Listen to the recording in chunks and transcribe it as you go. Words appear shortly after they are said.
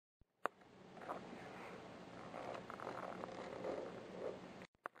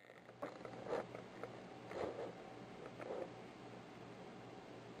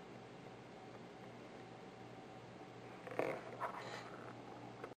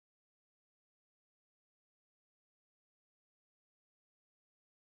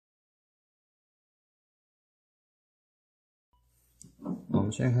我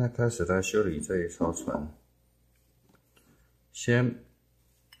们现在开始来修理这一艘船。先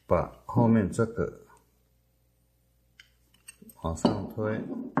把后面这个往上推，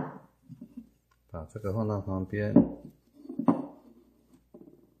把这个放到旁边，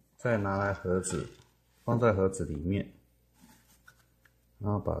再拿来盒子，放在盒子里面，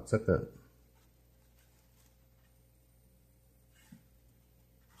然后把这个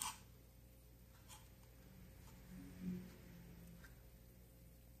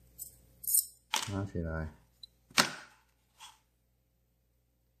拿起来，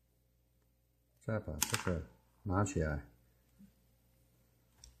再把这个拿起来。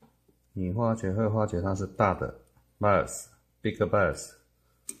你会发觉它是大的 bus，big bus。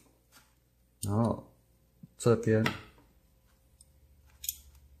然后这边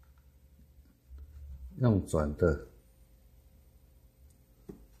用转的，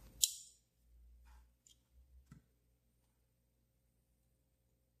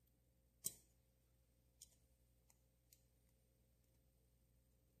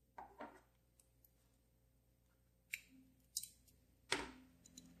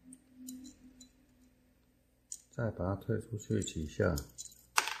再把它推出去几下，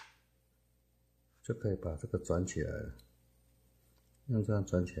就可以把这个转起来了。用这样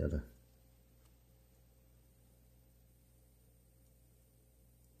转起来的。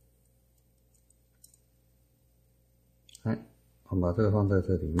哎，我们把这个放在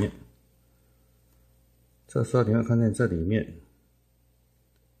这里面。这时候你会看见这里面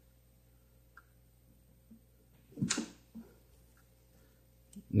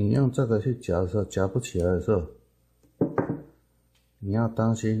你用这个去夹的时候，夹不起来的时候，你要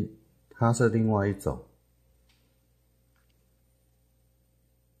当心它是另外一种。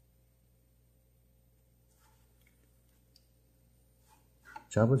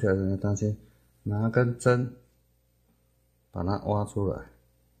夹不起来的人要当心，拿根针把它挖出来。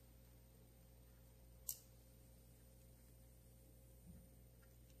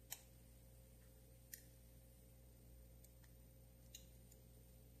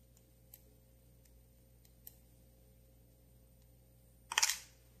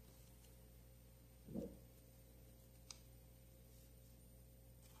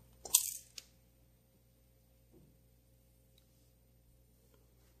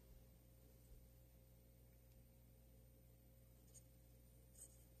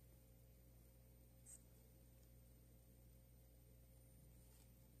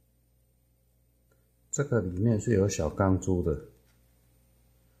这个里面是有小钢珠的，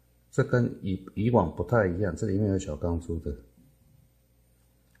这跟以往不太一样，这里面有小钢珠的。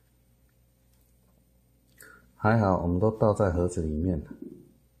还好我们都倒在盒子里面了，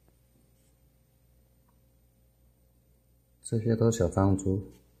这些都是小钢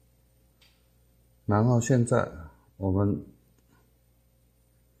珠。然后现在我们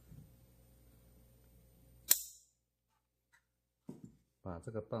把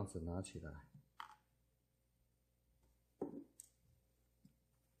这个棒子拿起来，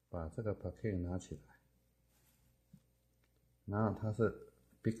把这个 packet 拿起来，然后它是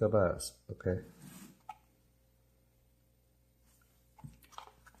big bus，OK。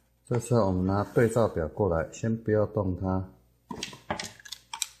这时候我们拿对照表过来，先不要动它。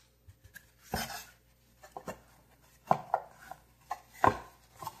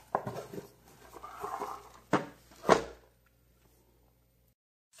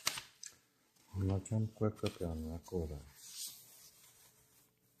我们将规格表拿过来，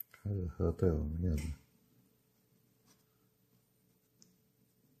开始核对我们要的。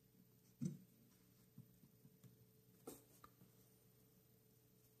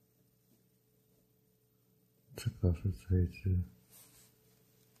这个是这一只，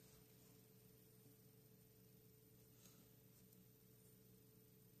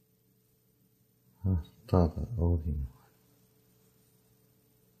大的欧领，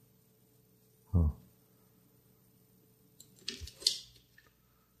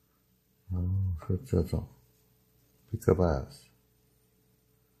然后是这种 big bus，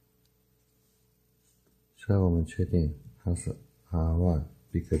 所以我们确定它是 R1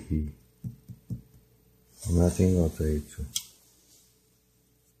 big B。我们要经过这一组，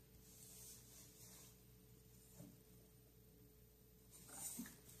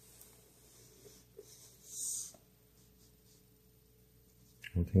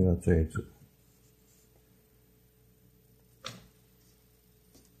我听到这一组，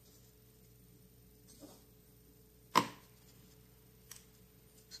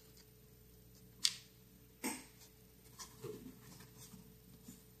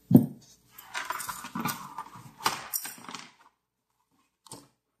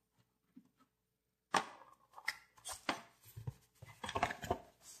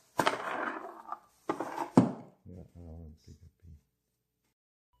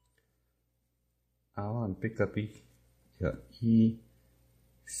 R1 Big B 有1、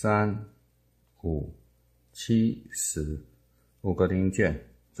3、5、7、10，5个零件。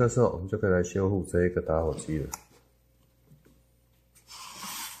这时候我们就可以来修复这一个打火机了。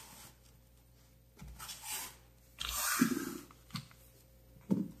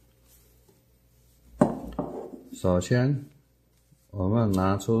首先，我们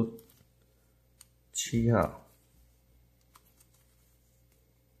拿出7号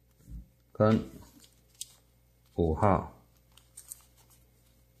跟5号。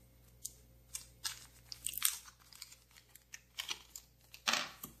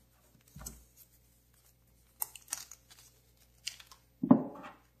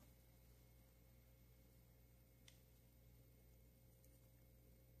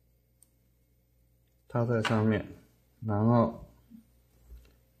套在上面，然后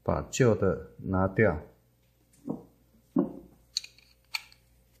把旧的拿掉，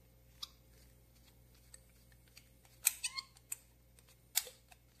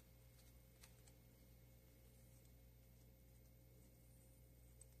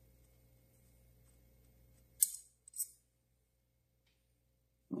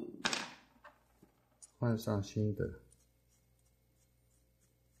换上新的。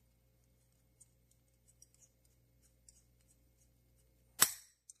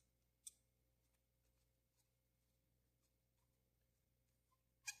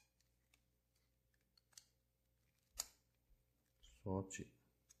锁紧，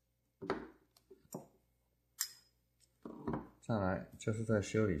再来就是在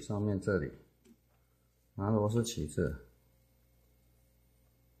修理上面这里，拿螺丝起子，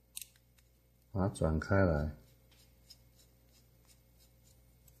把它转开来，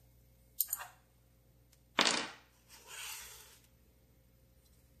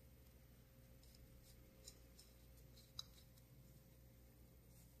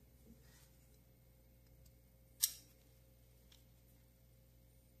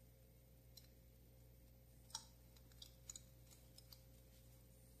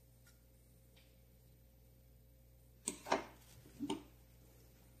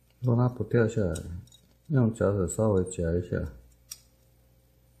如果它不掉下来，用脚趾稍微夹一下，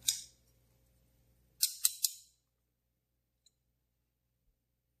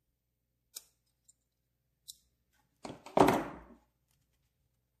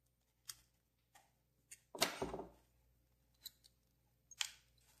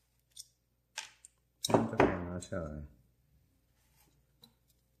这样就可以拿下来。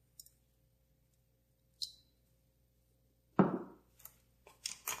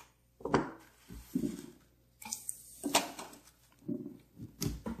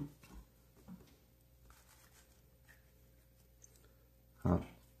好，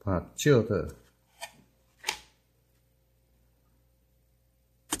把旧的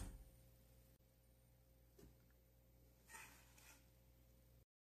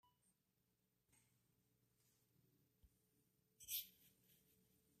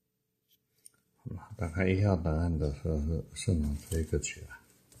打开1号档案的时候是拿这个起来。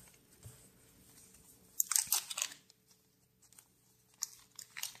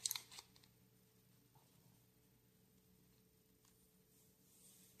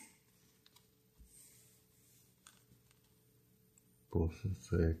不是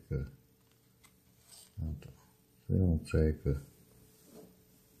这个，是用这个。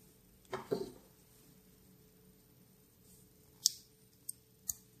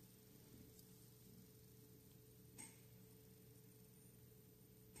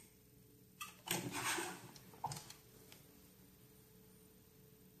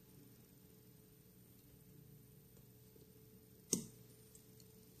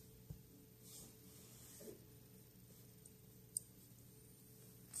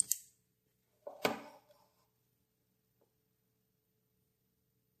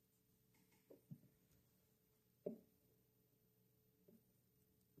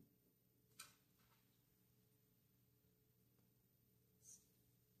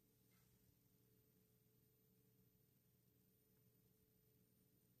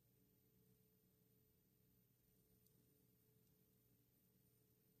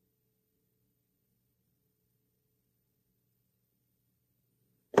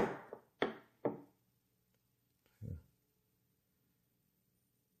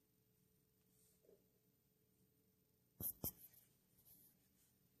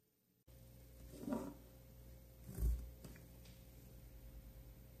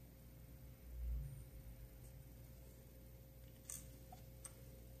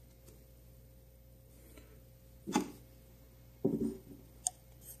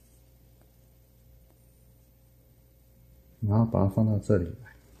然后把它放到这里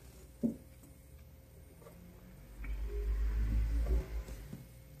来。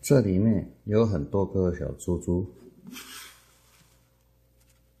这里面有很多个小珠珠，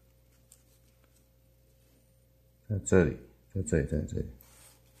在这里，在这里，在这里。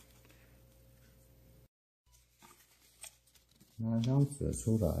拿一张纸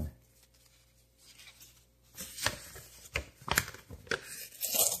出来，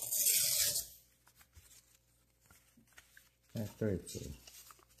再对折，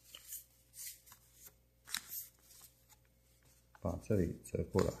把这里折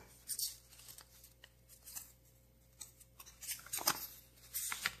过来。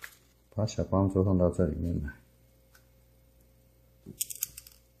把小帮珠放到这里面来，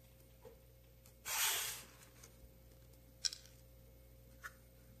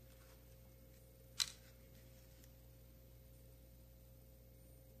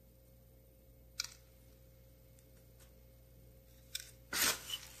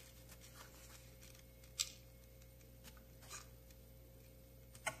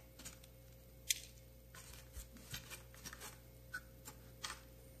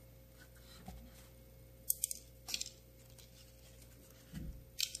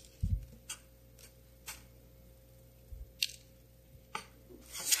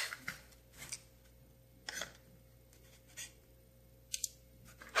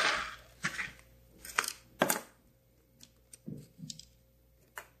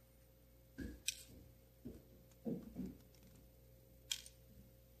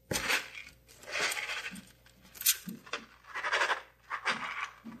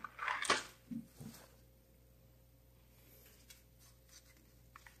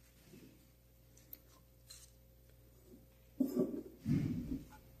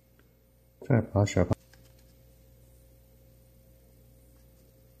再把小帮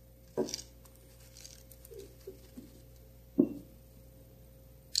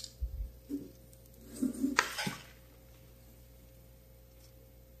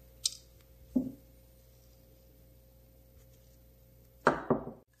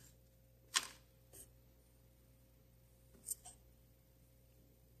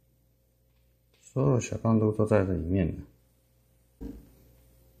所有小帮珠都在这里面了。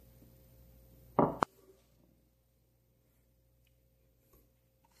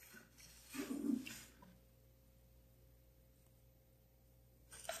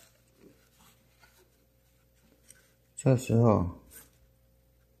这时候，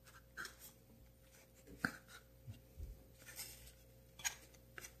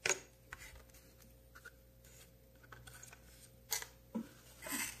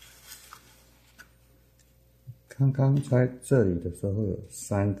刚刚在这里的时候有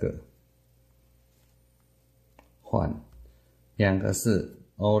3个换，2个是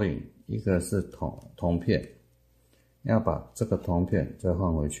origin， 一个是铜片，要把这个铜片再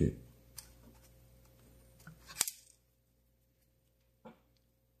换回去。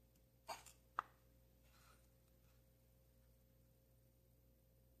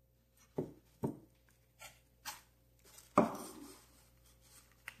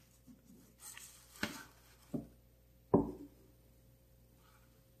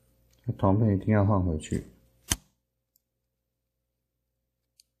铜片一定要换回去，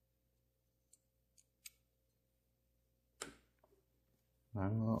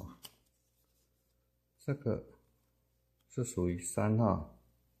然后这个是属于3号，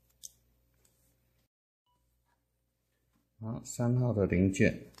好，3号的零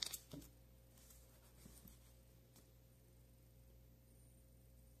件，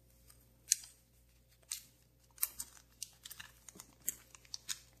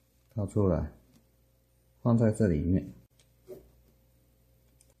掏出来，放在这里面，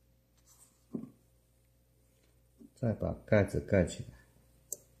再把盖子盖起来，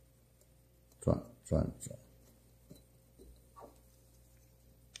转转转，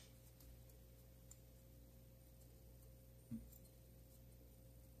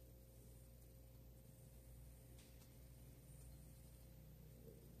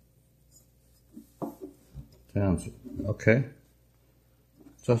这样子 ，OK。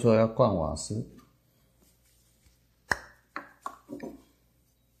这时候要灌瓦斯。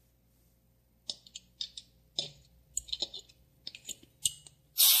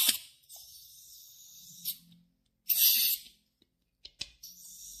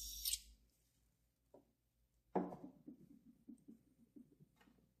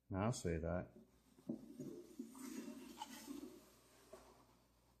拿水来，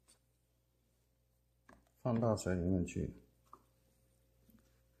放到水里面去，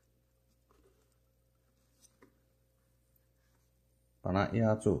把它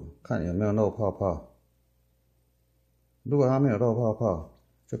压住，看有没有漏泡泡。如果它没有漏泡泡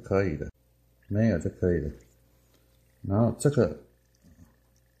就可以了，没有就可以了。然后这个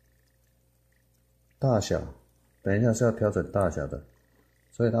大小，等一下是要调整大小的，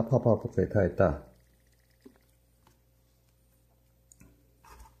所以它泡泡不可以太大。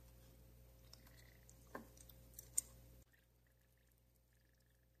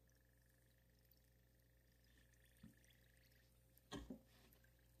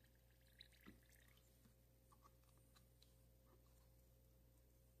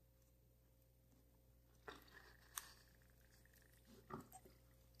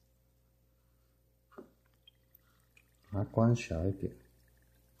把它关小一点。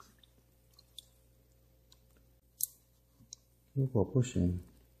如果不行，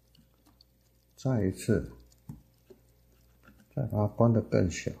再一次，再把它关得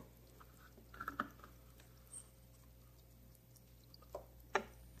更小。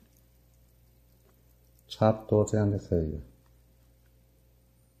差不多这样就可以了。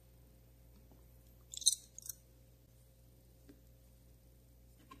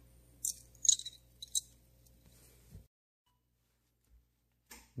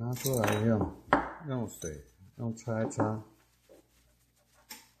拿出来用水擦一擦。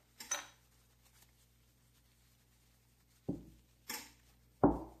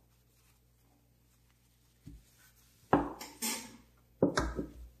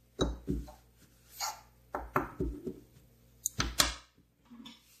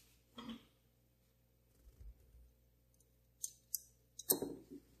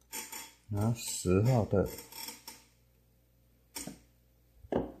拿10号的。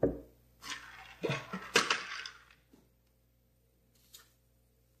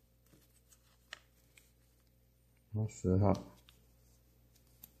拿10号。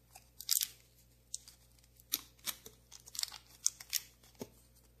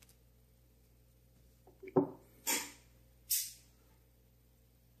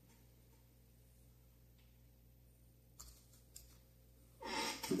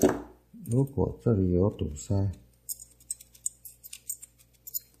如果这里有堵塞，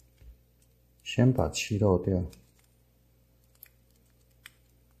先把气漏掉。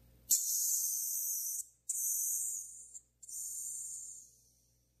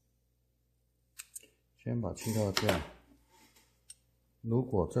先把气漏掉。如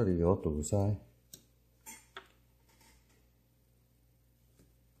果这里有堵塞，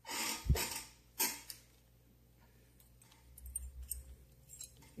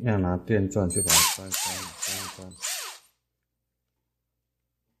要拿电钻去把它钻一钻。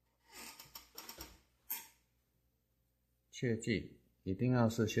切记，一定要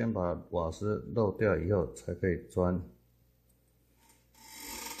是先把瓦斯漏掉以后才可以钻。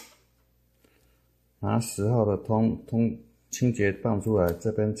拿10号的清洁棒出来，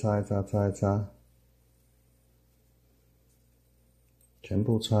这边擦一擦，擦一擦，全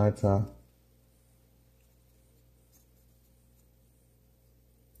部擦一擦。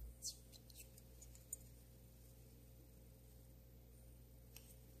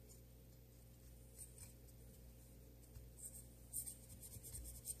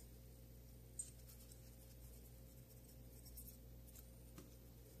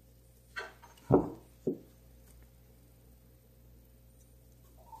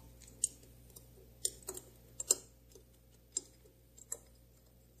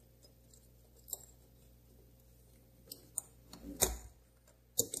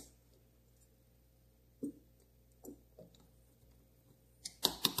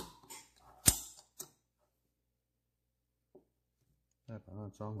再把它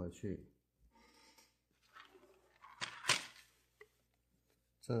装回去。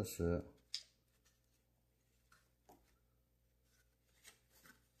这时，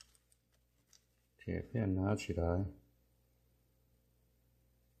铁片拿起来，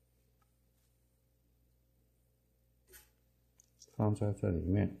放在这里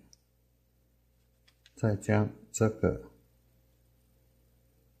面，再将这个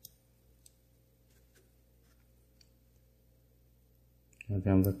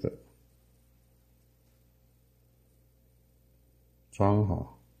装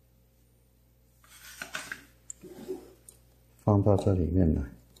好，放到这里面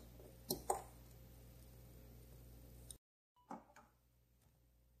来。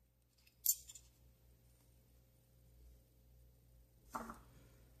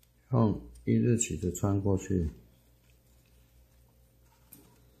用1日起子穿过去。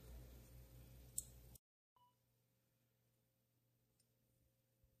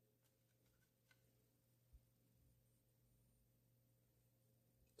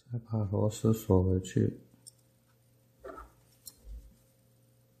再把螺丝锁回去。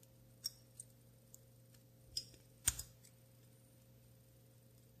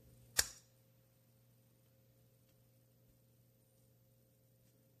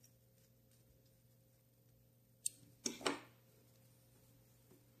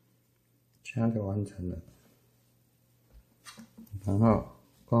现在就完成了。然后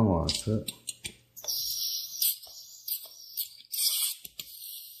灌瓦斯。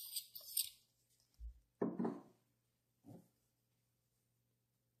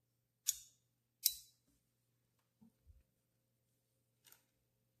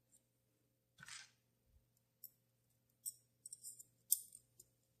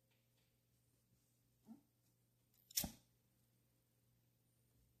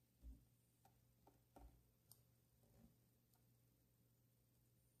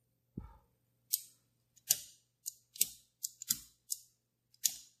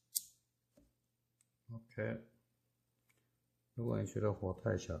OK， 如果你觉得火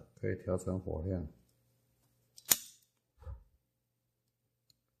太小，可以调整火量。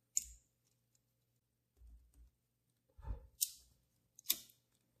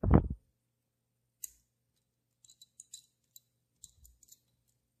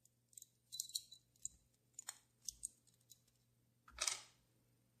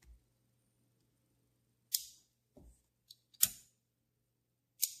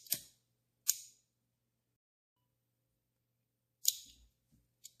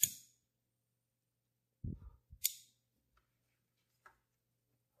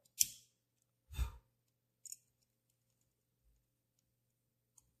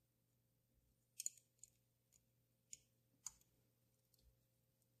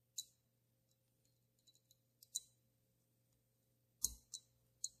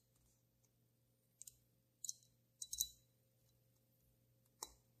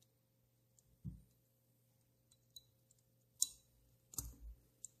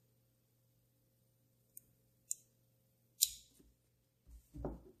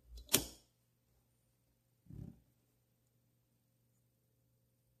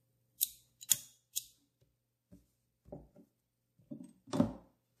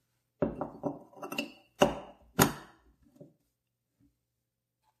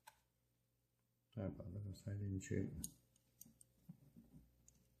再把这个塞进去。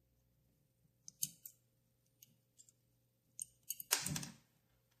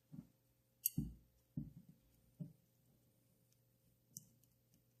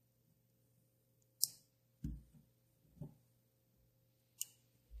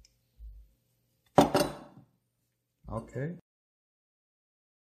OK。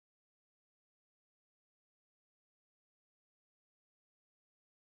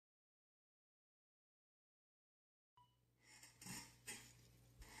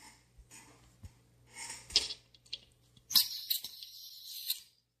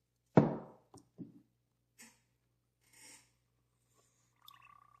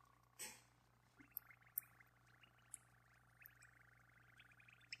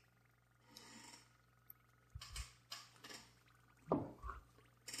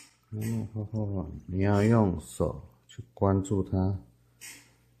你要用手去关注它，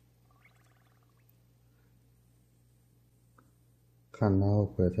看它会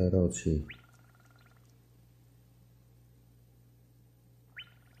不会再漏气。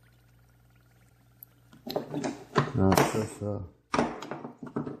那这时候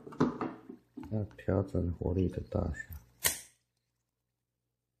要调整火力的大小，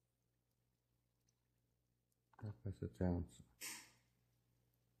大概是这样子。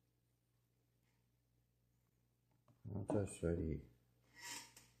然后在水里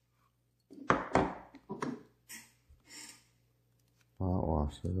把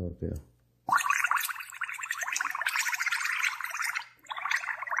瓦斯漏掉。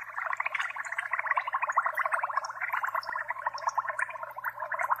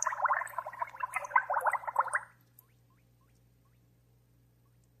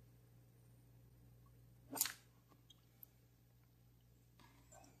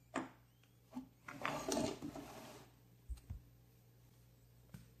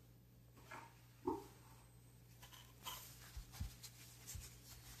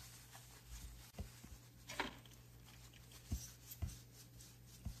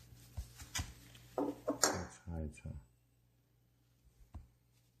擦一擦。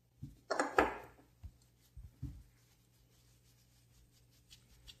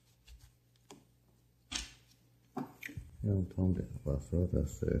用通点把所有的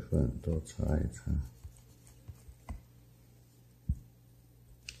水分都擦一擦。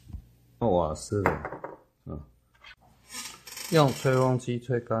瓦斯的，用吹风机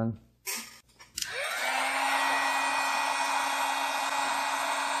吹干。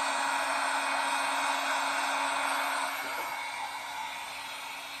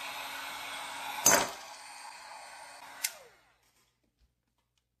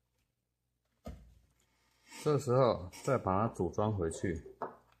这时候再把它组装回去。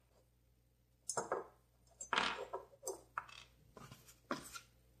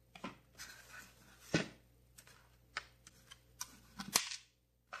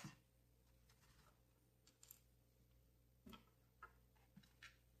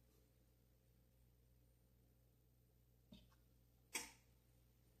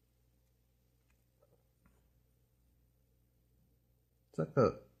这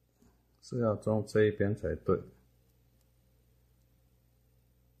个是要装这一边才对。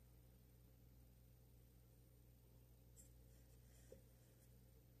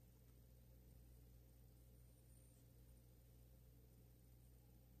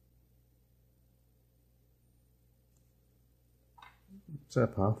再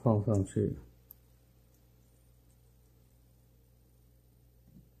把它放上去。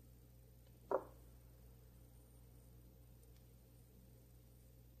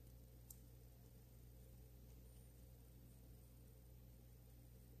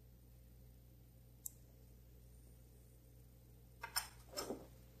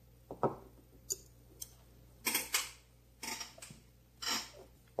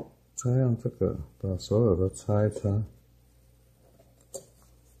这样这个把所有的擦一擦。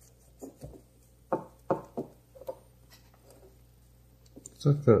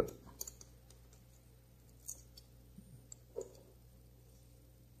这个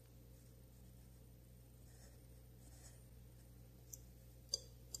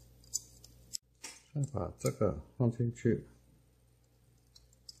再把这个放进去。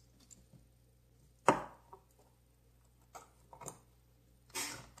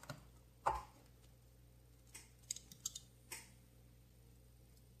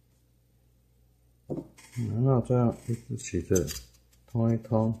然后这样一直起着通一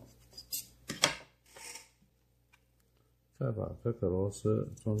通，再把这个螺丝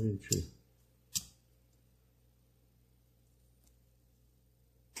装进去。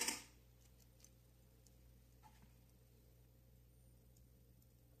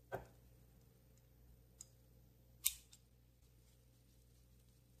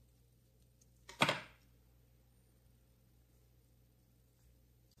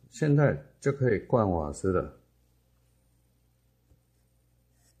现在就可以灌瓦斯了。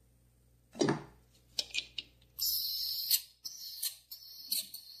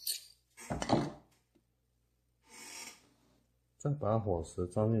再把火石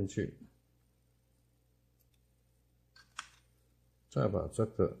装进去，再把这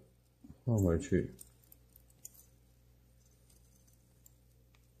个放回去。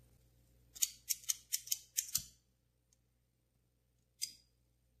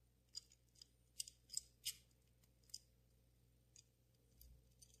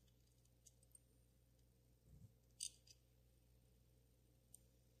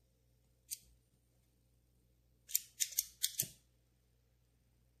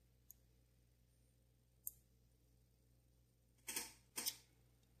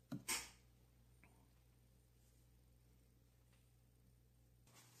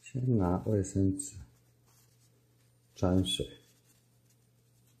先拿卫生纸沾水，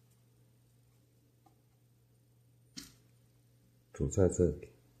煮在这里。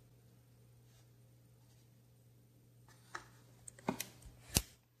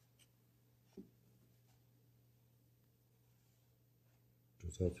煮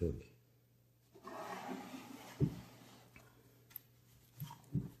在这里。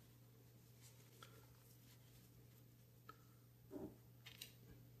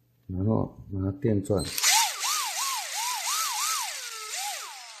然后拿电钻